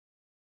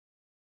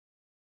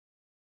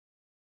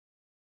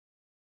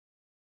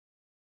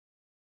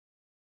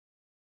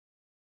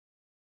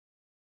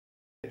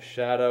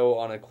Shadow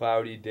on a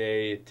cloudy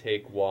day,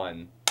 take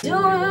one. Do you know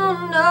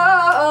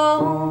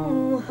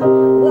what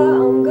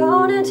I'm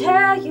gonna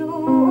tell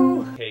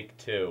you? Take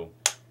two.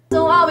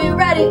 So I'll be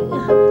ready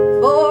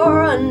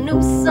for a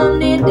new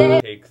sunny day.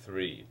 Take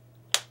three.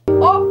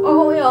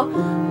 Oh, you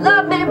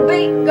love me,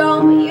 be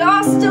gone,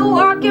 you're still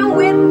walking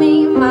with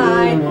me,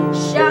 my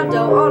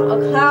shadow on a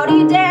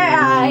cloudy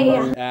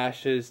day.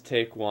 Ashes,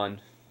 take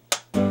one.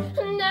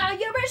 Now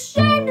you're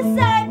ashamed to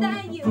say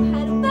that you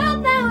had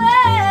felt that way.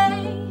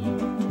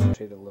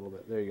 Shade it a little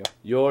bit. There you go.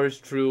 Yours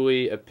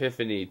truly,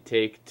 Epiphany,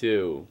 take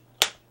two.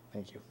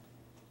 Thank you.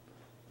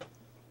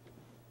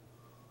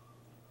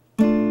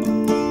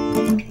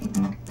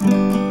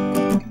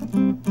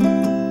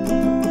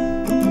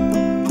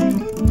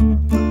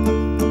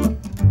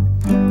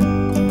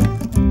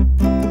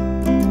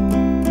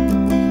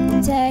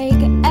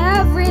 Take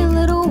every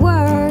little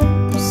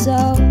word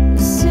so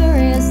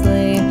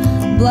seriously,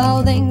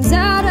 blow things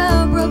out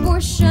of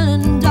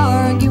proportion and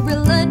argue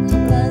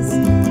relentlessly.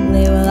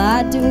 Well,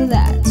 I do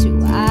that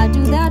too, I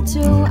do that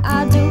too,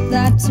 I do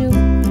that too.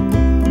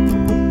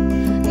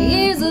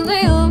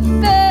 Easily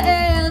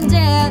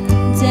offended,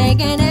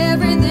 taking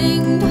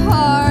everything to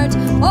heart,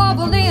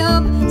 overly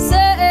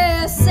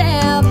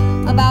obsessive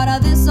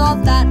about this or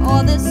that,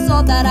 or this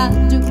or that. I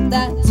do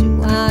that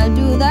too, I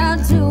do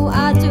that too,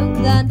 I do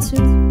that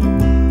too.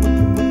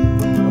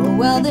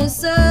 Well,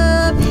 this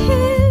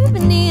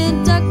epiphany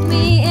inducted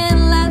me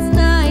in last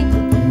night,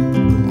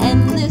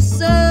 and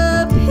this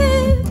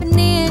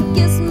epiphany it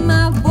kissed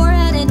my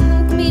forehead and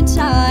hugged me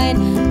tight,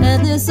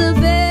 and this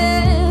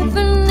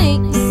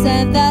epiphany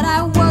said that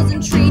I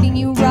wasn't treating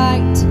you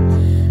right,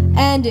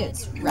 and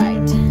it's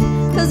right,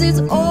 'cause it's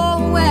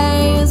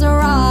always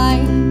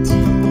right.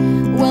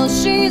 Well,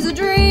 she's a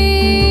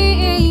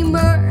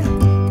dreamer,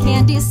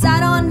 can't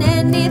decide on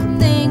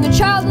anything, a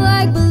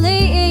childlike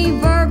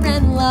believer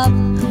in love,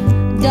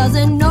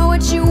 doesn't know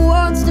what she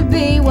wants to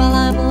be. Well,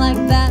 I'm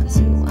like that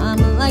too,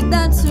 I'm like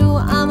that too,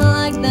 I'm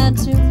like that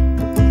too.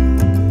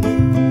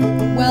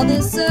 Well,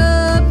 this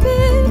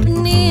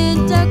epiphany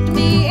inducted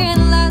me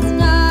in last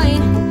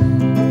night,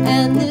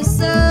 and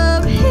this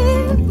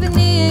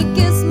epiphany it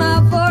kissed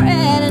my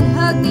forehead and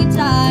hugged me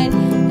tight,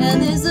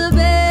 and this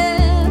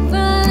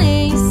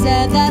epiphany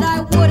said that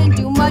I wouldn't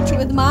do much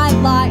with my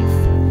life,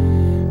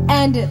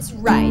 and it's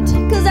right,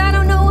 'cause I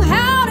don't know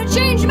how to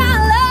change my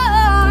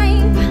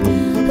life.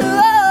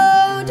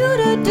 Oh, do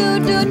do do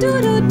do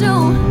do do do,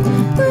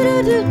 do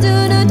do do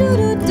do do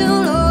do do,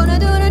 oh, do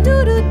do do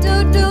do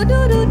do do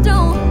do do do,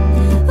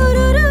 oh,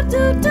 do do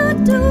do do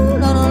do,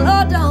 no no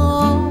no no,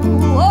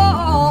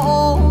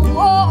 oh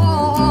oh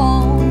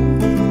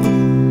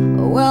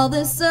oh. Well,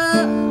 this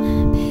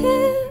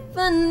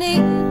epiphany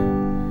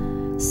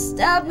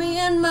stabbed me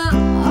in my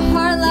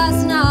heart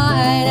last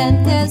night,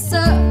 and this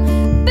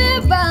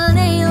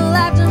epiphany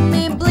left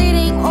me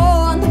bleeding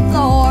on the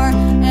floor,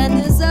 and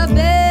this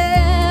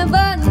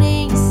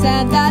epiphany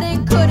said that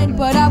it couldn't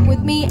put up with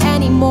me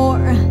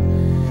anymore,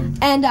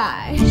 and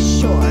I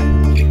sure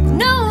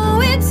know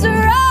it's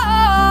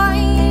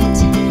right.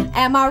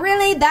 Am I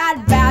really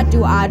that bad?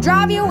 Do I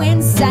drive you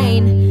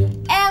insane?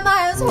 Am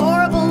I as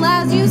horrible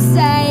as you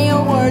say?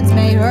 Your words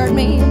may hurt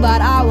me,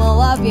 but I will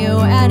love you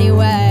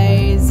anyway.